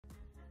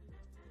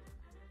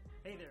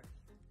Hey there,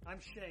 I'm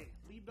Shay,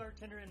 lead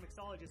bartender and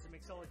mixologist at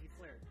Mixology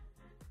Flair.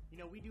 You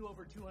know, we do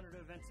over 200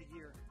 events a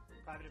year,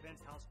 private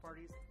events, house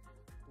parties.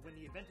 But when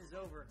the event is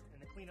over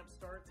and the cleanup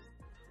starts,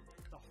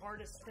 the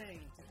hardest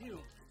thing to do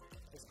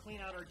is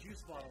clean out our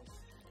juice bottles.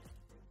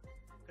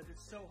 Because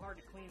it's so hard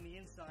to clean the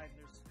inside,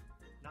 and there's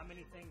not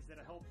many things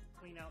that'll help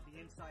clean out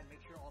the inside and make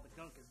sure all the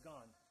gunk is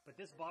gone. But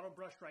this bottle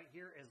brush right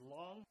here is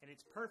long, and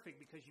it's perfect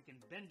because you can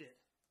bend it.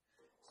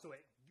 So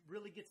it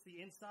really gets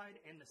the inside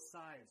and the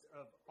sides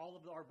of all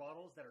of our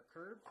bottles that are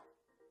curved,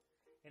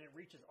 and it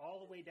reaches all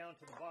the way down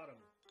to the bottom.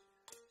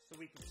 So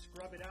we can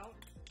scrub it out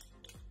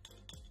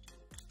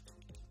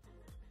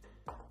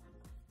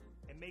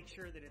and make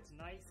sure that it's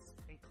nice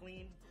and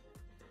clean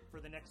for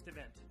the next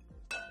event.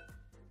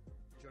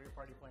 Enjoy your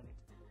party planning.